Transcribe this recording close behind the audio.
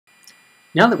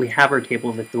Now that we have our table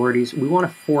of authorities, we want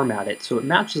to format it so it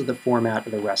matches the format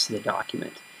of the rest of the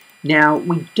document. Now,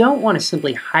 we don't want to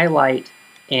simply highlight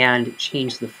and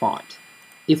change the font.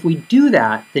 If we do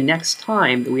that, the next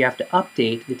time that we have to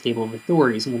update the table of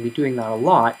authorities, and we'll be doing that a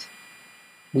lot,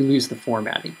 we lose the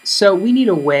formatting. So we need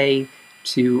a way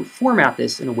to format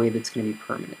this in a way that's going to be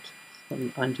permanent. Let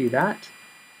me undo that.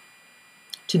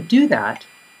 To do that,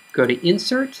 go to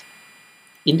Insert,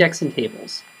 Index and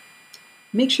Tables.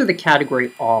 Make sure the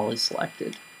category All is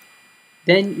selected.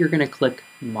 Then you're going to click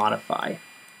Modify.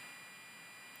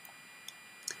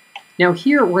 Now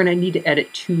here we're going to need to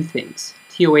edit two things.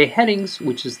 TOA headings,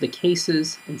 which is the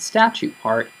cases and statute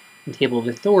part, and table of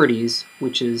authorities,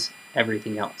 which is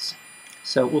everything else.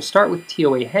 So we'll start with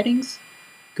TOA headings,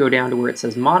 go down to where it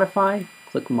says Modify,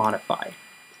 click Modify.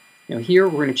 Now here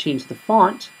we're going to change the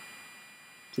font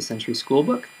to Century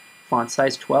Schoolbook, font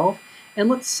size 12, and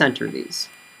let's center these.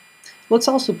 Let's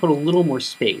also put a little more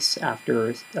space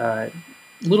after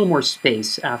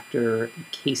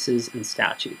cases and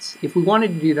statutes. If we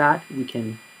wanted to do that, we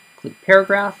can click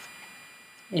Paragraph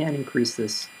and increase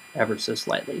this ever so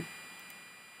slightly.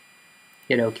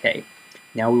 Hit OK.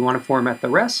 Now we want to format the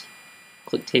rest.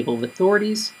 Click Table of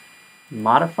Authorities,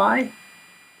 Modify,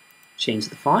 change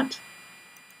the font,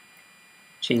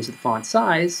 change the font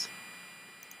size,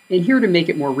 and here to make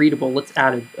it more readable, let's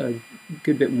add a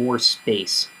good bit more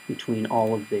space between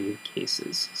all of the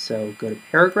cases. So go to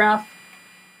Paragraph,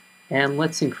 and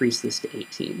let's increase this to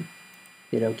 18.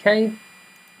 Hit OK,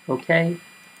 OK,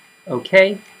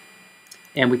 OK,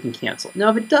 and we can cancel. Now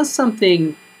if it does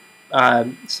something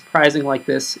surprising like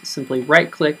this, simply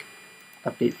right-click,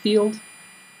 Update Field,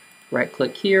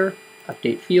 right-click here,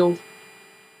 Update Field,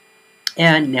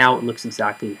 and now it looks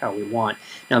exactly how we want.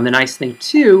 Now the nice thing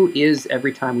too is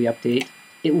every time we update,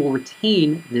 it will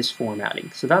retain this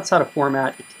formatting. So that's how to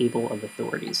format a table of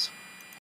authorities.